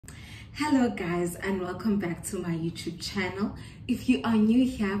Hello guys, and welcome back to my YouTube channel. If you are new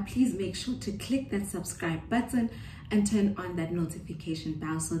here, please make sure to click that subscribe button and turn on that notification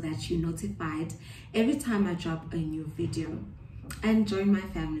bell so that you're notified every time I drop a new video. And join my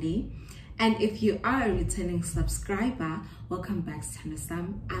family. And if you are a returning subscriber, welcome back to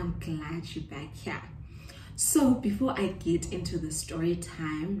Sam. I'm glad you're back here. So before I get into the story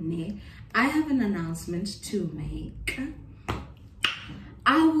time, I have an announcement to make.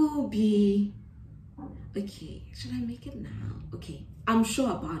 I will be okay. Should I make it now? Okay, I'm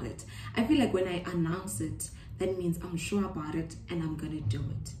sure about it. I feel like when I announce it, that means I'm sure about it and I'm gonna do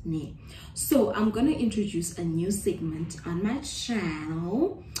it. So I'm gonna introduce a new segment on my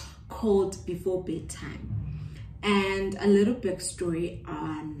channel called Before Bedtime, and a little backstory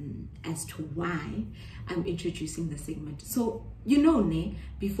on as to why I'm introducing the segment. So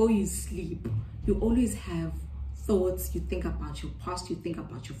before you sleep, you always have thoughts. You think about your past, you think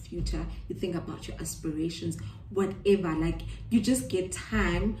about your future, you think about your aspirations, whatever. Like, you just get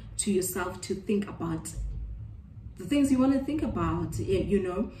time to yourself to think about the things you want to think about,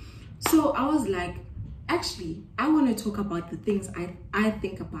 So I was like, actually, I want to talk about the things I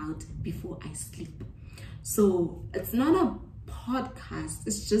think about before I sleep. So it's not a podcast,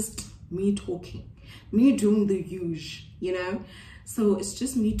 it's just me talking, me doing the usual, So it's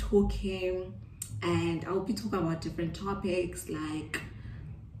just me talking, and I'll be talking about different topics like,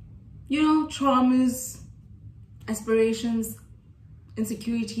 traumas, aspirations,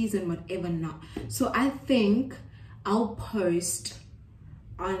 insecurities, and whatever not. So I think I'll post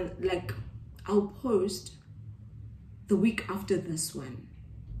the week after this one,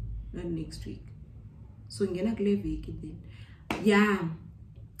 not next week. So then, yeah,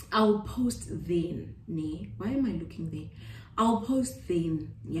 I'll post then. Why am I looking there? I'll post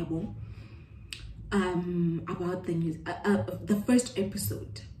then, yabo. About the news, the first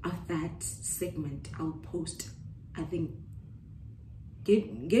episode of that segment. I'll post, I think, get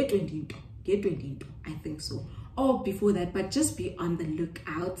 20, I think so, or before that, but just be on the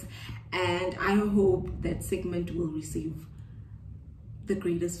lookout. And I hope that segment will receive the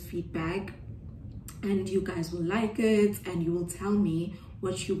greatest feedback, and you guys will like it, and you will tell me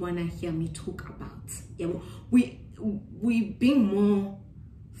what you want to hear me talk about. Yeah, we being more,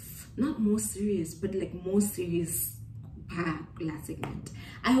 not more serious, but like more serious last segment.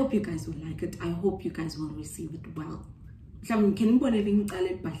 I hope you guys will like it. I hope you guys will receive it well. And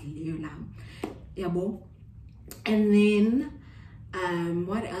then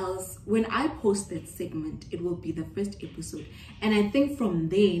what else? When I post that segment, it will be the first episode, and I think from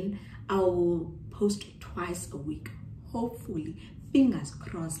then I will post twice a week, hopefully. Fingers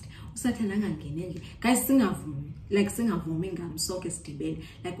crossed. Guys, singavumi ngam sonke sidibene,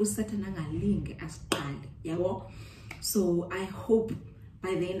 like usathana angalinge asiqale, yabo. So I hope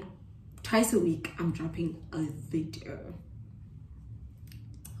by then, twice a week, I'm dropping a video,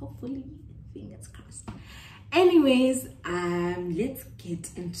 hopefully. Fingers crossed. Anyways, let's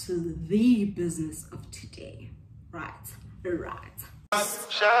get into the business of today. Right.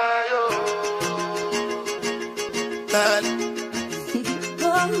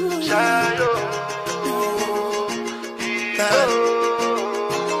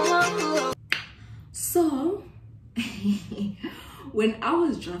 So when I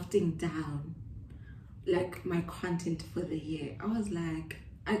was drafting down like my content for the year, I was like,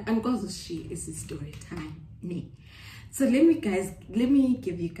 I'm going to share is a story time. So let me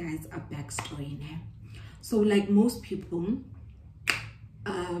give you guys a backstory now. So like most people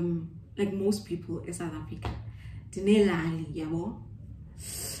in South Africa,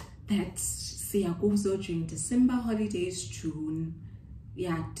 that siyakuzo during December holidays, June,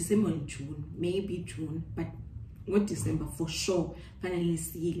 December and June, maybe June, but not December for sure. Finally,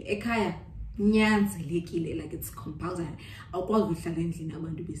 see ekaya nyanzelekile, like it's compulsory. Awukwazi uhlala endlini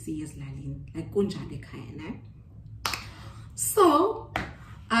abantu besiya esilalini, like kunjalo ekhaya na. So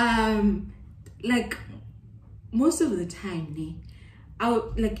like most of the time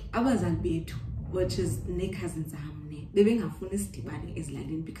abazali bethu, which is cousins zami, bebengafuna sidibane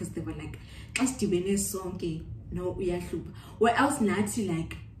ezilalini, because they were like, xa sidibene sonke no uyahlupha. What else nathi,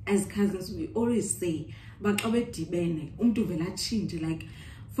 like as cousins, we always say but xa bedibene umuntu vela atshintshe. Like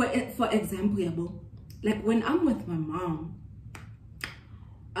for example, yabo, like when I'm with my mom,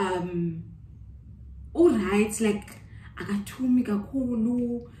 alright, like akathumi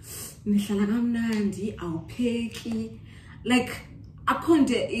kakhulu, nihlala kamnandi, awupheki, like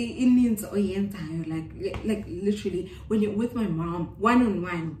akhonde ininzi oyenzayo, like literally when you're with my mom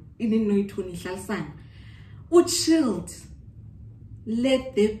one-on-one, ininoyithoni chilled.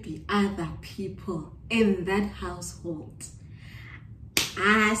 Let there be other people in that household.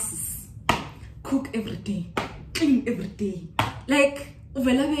 As cook every day, clean every day. Like, so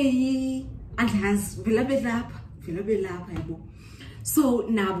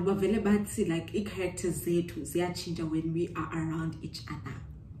now like characters change when we are around each other.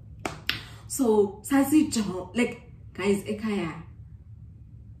 So like guys ekaya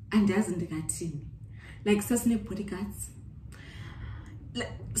and doesn't like sasne bodyguards,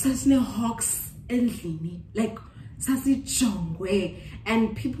 like sasne hawks endlini, like sasi jongwe,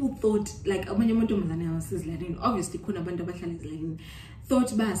 and people thought like obviously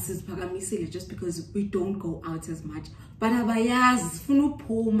thought just because we don't go out as much, but abayaz funu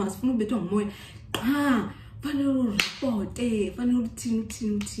puma funu beto moy report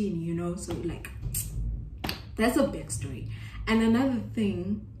you know. So like that's a backstory. And another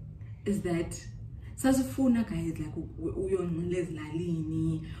thing is that sasifuna guys like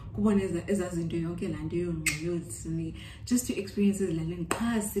uyonqulezlalini kubona ezazinto yonke lando yonqulezini just to experience ezlalini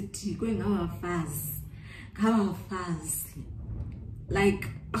xa sithi kwengabafazi like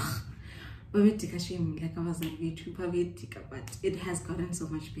babedika shame like abazali bethu babedika, but it has gotten so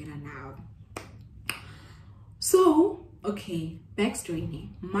much better now. So okay, backstory.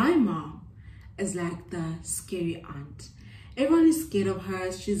 My mom is like the scary aunt. Everyone is scared of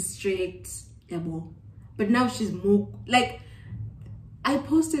her. She's strict, but now she's more like, I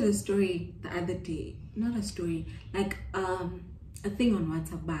posted a story the other day, not a story, like a thing on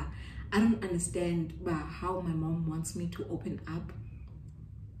WhatsApp, but I don't understand how my mom wants me to open up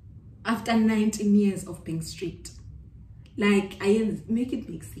after 19 years of being strict. Like, I make it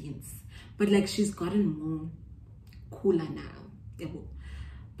make sense, but like she's gotten more cooler now,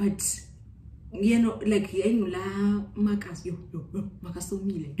 but you know, like makas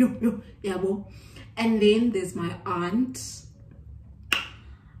and then there's my aunt.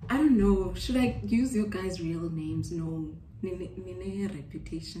 I don't know, should I use your guys' real names? No, nine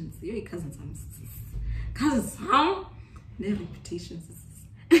reputations. Your cousins, huh? Their reputations.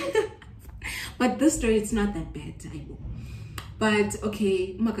 But this story, it's not that bad, but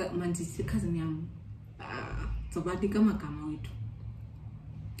okay, cousin yam. So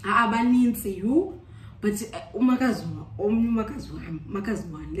abaninzi you, but Makazwan,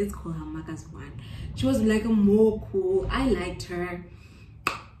 let's call her Makazwan. She was like a more cool. I liked her,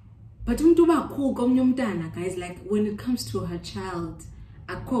 but cool guys, like when it comes to her child,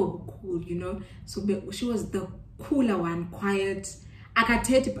 cool, you know. So she was the cooler one, quiet,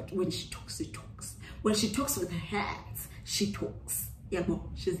 akatete, but when she talks, she talks. When she talks with her hands, she talks. Yeah,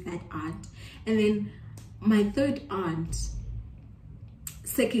 she's that aunt. And then my third aunt,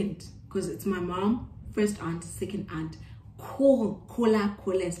 second, because it's my mom, first aunt, second aunt,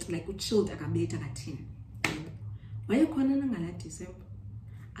 coolest, like chilled akabeta katin. Why you calling December?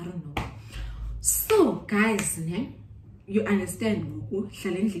 I don't know. So guys, you understand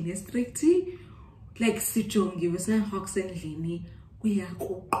strictly, like sijongi wesna hawks endlini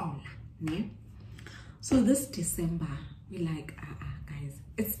kuyakoqola, ne? So this December, we like guys,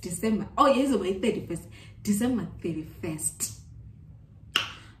 it's December. Oh yes, my 31st, December 31st.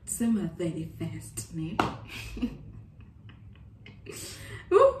 December 31st, ne?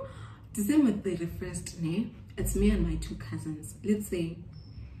 December 31st, ne? It's me and my two cousins. Let's say,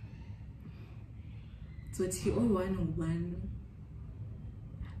 so it's here, one,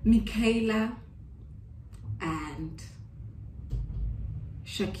 Michaela and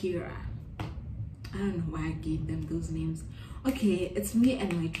Shakira. I don't know why I gave them those names. Okay, it's me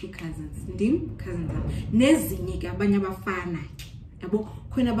and my two cousins. Ndim cousins. Nezinye abanye abafana. Yabo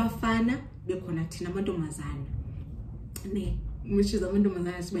khona abafana bekhona thina amantombazana. Ne, which is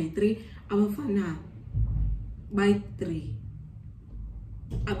amantombazana by 3, abafana by 3.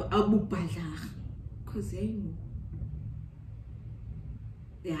 Abu Badla. Cause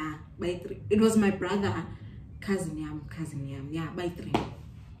yeah, by 3. It was my brother, cousin yam, yeah, by 3.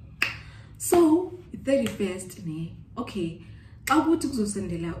 So 31st, ne, okay. I would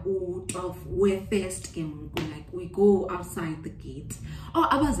sendela 12 we're first game, like we go outside the gate. Oh,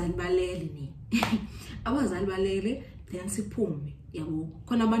 abazali balele ni. Abazali balele, then siphume. Yabo,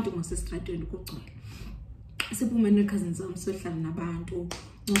 khona abantu ngosestratweni kugcwele. Siphume ne cousins zami sohlala nabantu.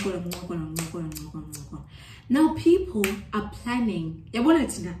 Ncokola. Now people are planning. Yabona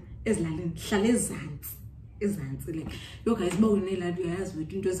thina ezilalini hlala ezantsi like yo guys bawunelali uyazi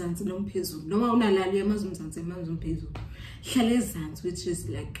wethu into ezantsi nomphezulu noma unalali emazumzantsi emazumphezulu hlala ezantsi, which is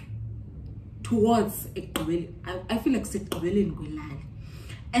like towards egqibeli. I feel like segqibeleni kwelali.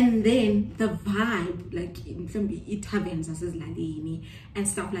 And then the vibe, like mhlawumbe i-taverns zasezilalini and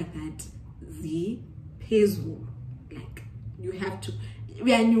stuff like that, phezulu, like you have to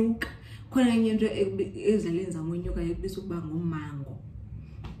uyanyuka khona enye into ezilalini zamonyuka ebisa ukuba ngumango.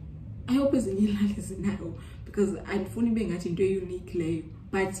 I hope it's in now because I'm funny being at into unique lay,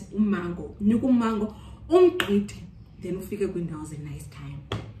 but mango, nuku mango, great, then we figure when there was a nice time.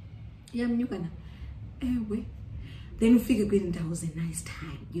 Yeah, I'm gonna wait. Then we figure when there was a nice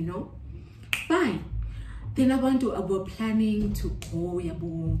time, you know? Fine. Then we're planning to go,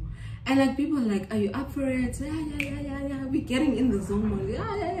 yabo. And like people are like, are you up for it? Yeah. We're getting in the zone.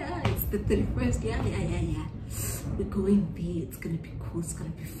 Yeah. It's the 31st. Yeah. We're going there. It's gonna be cool. It's gonna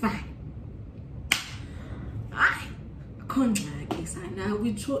be fun. I can't like now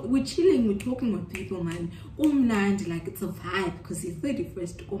we're chilling, we're talking with people, man. Like it's a vibe because it's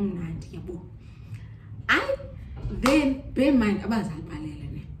 31st. Yabo. Then bear in mind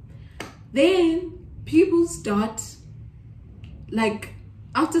then people start, like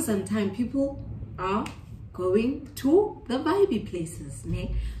after some time people are going to the vibey places,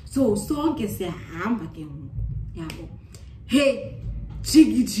 ne? So sonke siyahamba ke yabo. Hey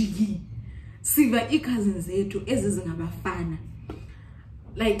jiggy siva cousins zethu ezizingabafana,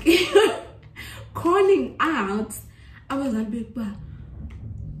 like calling out abazali bekuba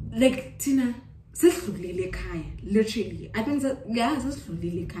like thina sesidlulile ekhaya, literally. I think that yeah,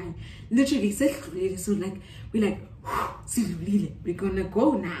 sesidlulile ekhaya, literally sesidlulile. So like we're like sidlulile, we're gonna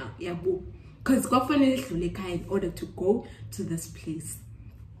go now, yabo, because kwafanele sidlule ekhaya in order to go to this place.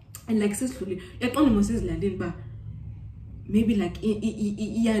 And like sesidlulile yaqonda mosesilandeni ba maybe like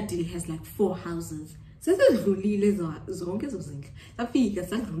Iyadili has like 4 houses. Sesidlulile zonke ezo zindlu safika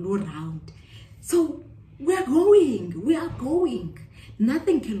sadlula around. So we are going.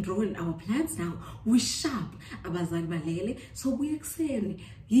 Nothing can ruin our plans now. We sharp abazali balele, so we extend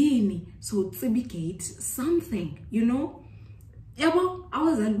yini, so tsibigate something, you know. Yabo,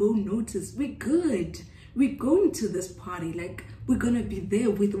 abazali won't notice. We're good. We're going to this party, like we're gonna be there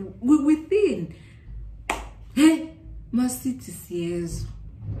within. Hey, Masiti says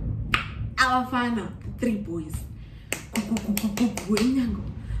our final 3 boys.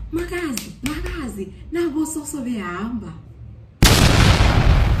 Magazi, nabo soso behamba.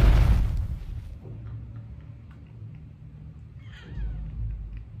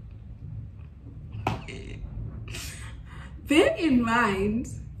 Bear in mind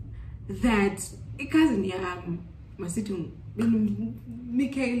that a cousin Masitu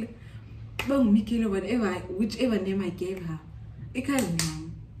Michael or whatever, whichever name I gave her, a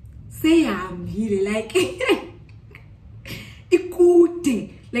cousin say really like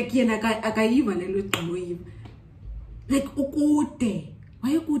ikute, like akaiva lelo like ukute.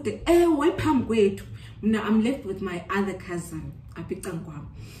 Why ukute? Why pam kwetu? I'm left with my other cousin, Apitangwa.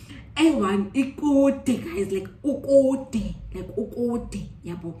 One ikote, guys, like ukote,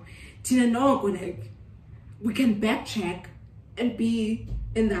 yabo. Tina no, like we can backtrack and be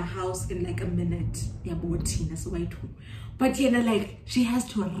in the house in like a minute, yabo. Tina, so I too. But you know, like she has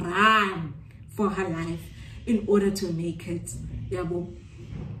to run for her life in order to make it, yabo.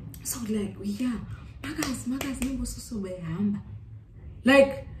 So like yeah, magas nembo so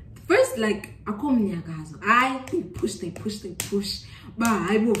like first, like they push. But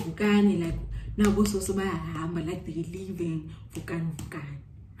I will vukani like now so like they're leaving vukani.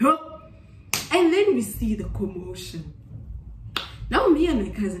 And then we see the commotion. Now me and my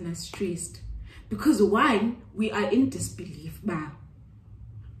cousin are stressed because one, we are in disbelief,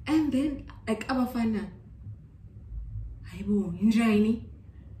 and then like abafana aibo injani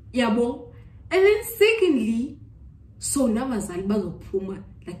yabo. And then secondly, so nabazali bazophuma,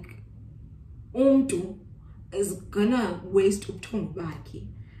 like umntu is gonna waste ubuthongo bakhe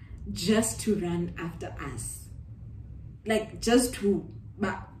just to run after us, like just to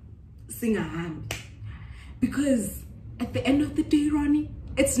singahambi, because at the end of the day, Ronnie,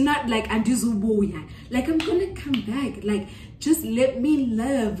 it's not like andizubuya, like I'm gonna come back, like just let me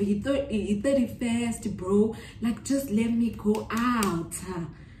live. 31st, bro, like just let me go out.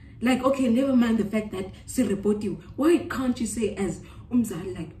 Like okay, never mind the fact that she report you. Why can't you say as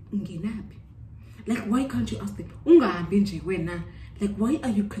umzali like ungenabi? Like why can't you ask them ungahambi nje wena? Like why are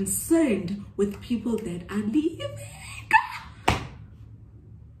you concerned with people that are leaving?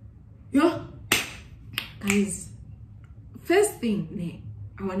 Yeah, guys, first thing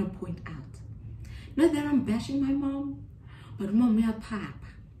I want to point out, not that I'm bashing my mom, but mom ya papa,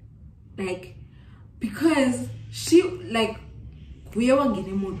 like because she like we are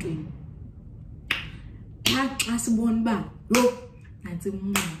getting more doing as born ba yo that's a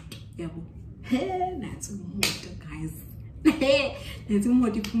mood yabo. Hey, that's a mood, guys. That's a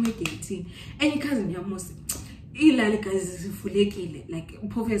mood if you make it. Any cousin ya must ilali guys sifulekile like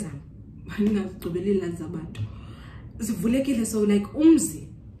professor ngazigcobeleli lazabantu sivulekile, so like umzi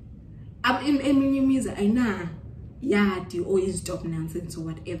eminye imizi ayina yard or is job nonsense or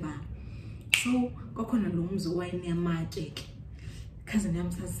whatever. So kwakhona lo mzi wayenemathe ke cousin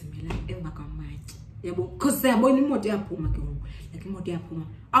yami sazimela emva kwamathe yabo because siyabona imoto yaphuma ke ngoku like imoto yaphuma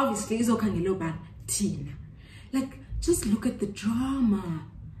obviously izokhangela ubani thina like just look at the drama.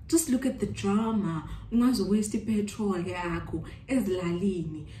 Just look at the drama. Ungazo waste petrol yakho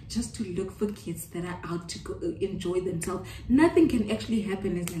ezilalini just to look for kids that are out to go, enjoy themselves. Nothing can actually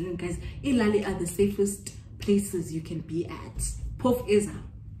happen as Lalin, guys. Ilali are the safest places you can be at. Pof Iza.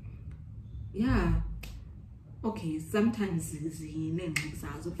 Yeah. Okay, sometimes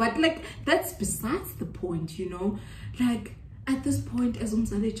but like that's besides the point, you know. Like at this point, as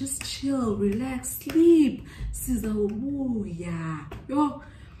they just chill, relax, sleep. Yeah. Yo.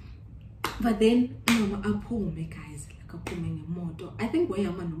 But then, guys, like a moto. I think where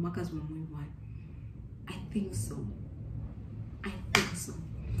Yama no Makas one. I think so.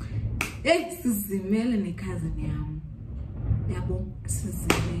 It's the Melanie cousin yam. Yabo,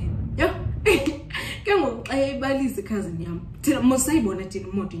 Sizimel. Yo, I balize the cousin yam. Till Mosai bonnet in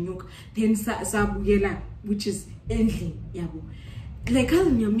Motinuk, then Sabuyela, which is ending, Yabo. Like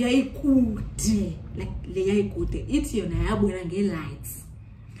cousin yam, yai good, like Leai good. It's your Nayabu and gay lights.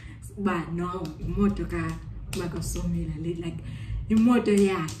 But no, imoto ka makasomela like imoto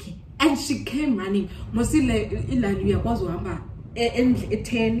yakhe and she came running mosile ilani uyakwazi uhamba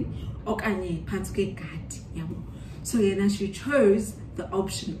e10 okanye phansi kwegadi yabo. So yena she chose the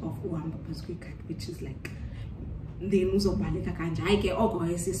option of uhamba phansi kwegadi, which is like then uzobaleka kanje hayi ke oko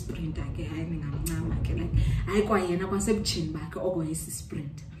esi sprinter ke hayi ningamncama ke like hayi kwayena kwasebuchini bakhe oko esi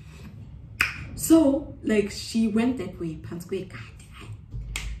sprinter. So like she went that way phansi kwegadi.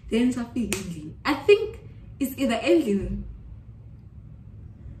 Then endlini. I think it's either endlini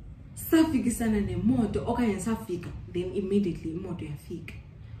safikisana nemoto okanye safika then immediately imoto yafika.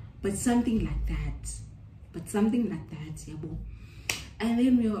 But something like that. Yabo. And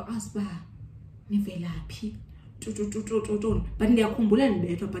then we were asked ba nivelaphi but ndiyakhumbula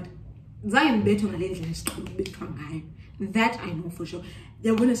ndibethwa but zange ndibethwa ngale ndlela esibethwa ngayo. That I know for sure.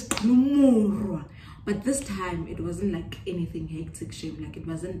 They're going to but this time it wasn't like anything hectic, shame. Like it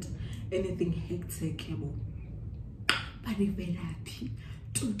wasn't anything hectic. But if they happy,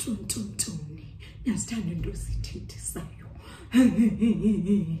 now stand and do sit sayo.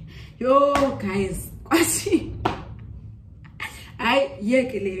 Yo guys, I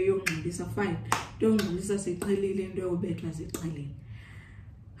yekele young this fine. Don't listen say qhelile into yobethwa ziqhelile.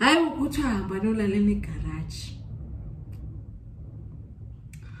 Hayi ukuthi hamba nolaleni garage.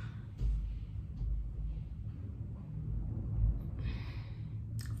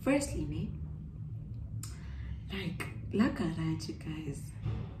 Firstly, like la garage, guys.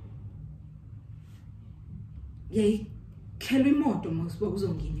 Yay, kelwe imoto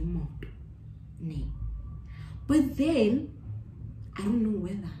mosibokuzongena imoto. Ne. But then I don't know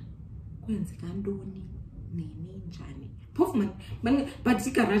whether kwenzeka ntoni nini njani. Phofu man but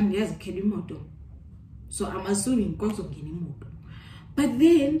igarage ngiyazikhela imoto. So I'm assuming kwazongena imoto. But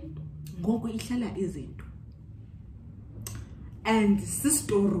then ngoku ihlala izinto. And this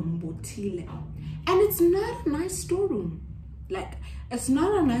storeroom botile. And it's not a nice storeroom. Like it's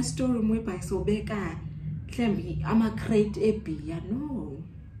not a nice storeroom whereby sobeka klembi ama crate ebiya. No.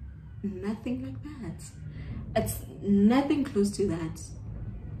 Nothing like that. It's nothing close to that.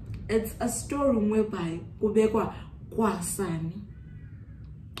 It's a storeroom whereby kubekwa kwasani.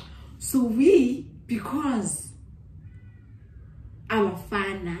 So we, because our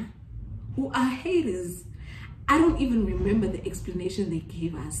fana who are haters, I don't even remember the explanation they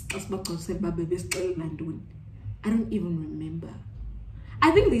gave us. I don't even remember.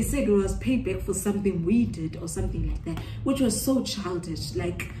 I think they said it was payback for something we did or something like that, which was so childish,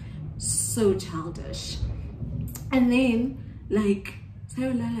 like so childish. And then, like,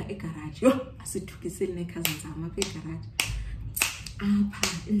 sayolala egarage. Yo, asithukisile necousins zami apha egarage.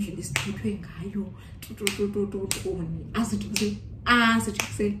 Apha indlela esithethwe ngayo. Asithukisile.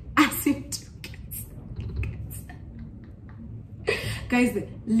 Guys,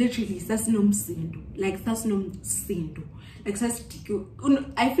 literally, that's no msindo. Like, that's no msindo. Like, that's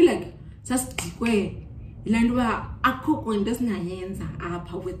I feel like that's where Landwa akoko and doesn't yenza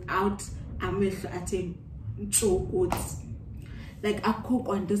apa without amehlo ate chokos. Like,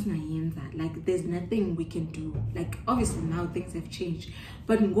 akoko and doesn't yenza. Like, there's nothing we can do. Like, obviously now things have changed.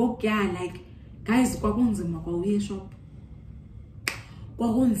 But go yeah, like, guys, kwakunzima kwa uye shop.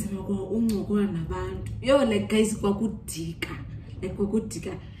 Kwakunzima kwa unqokola nabantu. Yo, like, guys, kwakudika. Like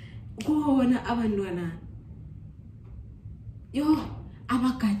kwakudika kuona abantwana yo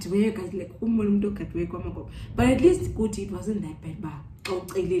abagadiwe guys, like umuntu ogadiwe kwamagogo. But at least good, it wasn't that bad ba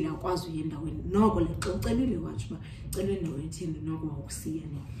ucelile akwazi uyendaweni noko le ucelile wathi ba celwe endaweni ethini noko wakusiya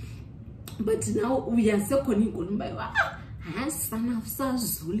ne. But now we are so connected by son of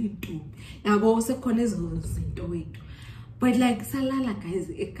Sazuli too. Now also connects into it. But like salala guys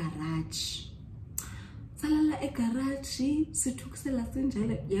a garage. Salala a garage situksela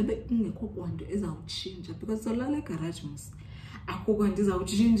senjalo yabe ingekho kwanto ezawutshintsha because salala garage must akho kwanto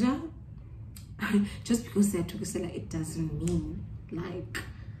ezawutshintsha. Just because they're talking, it doesn't mean like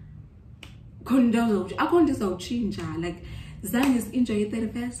condos. I can't just change. Like Zang is enjoy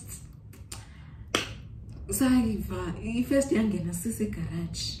 31st. Zang first young in a sissy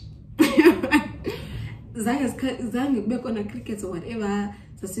garage. Zang back on a cricket or whatever.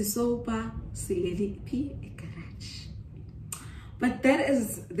 Sasi sopa silly p a garage. But that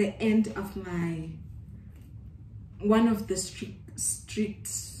is the end of my one of the strict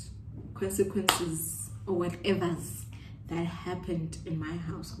consequences or whatever's that happened in my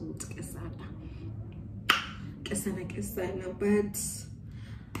household. But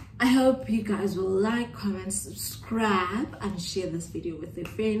I hope you guys will like, comment, subscribe, and share this video with your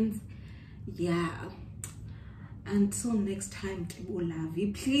friends. Yeah, until next time,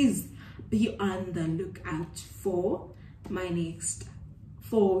 Lavi, please be on the lookout for my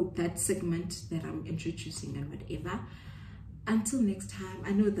for that segment that I'm introducing and whatever. Until next time,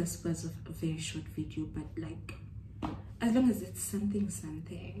 I know this was a very short video, but like as long as it's something.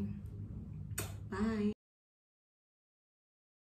 Bye.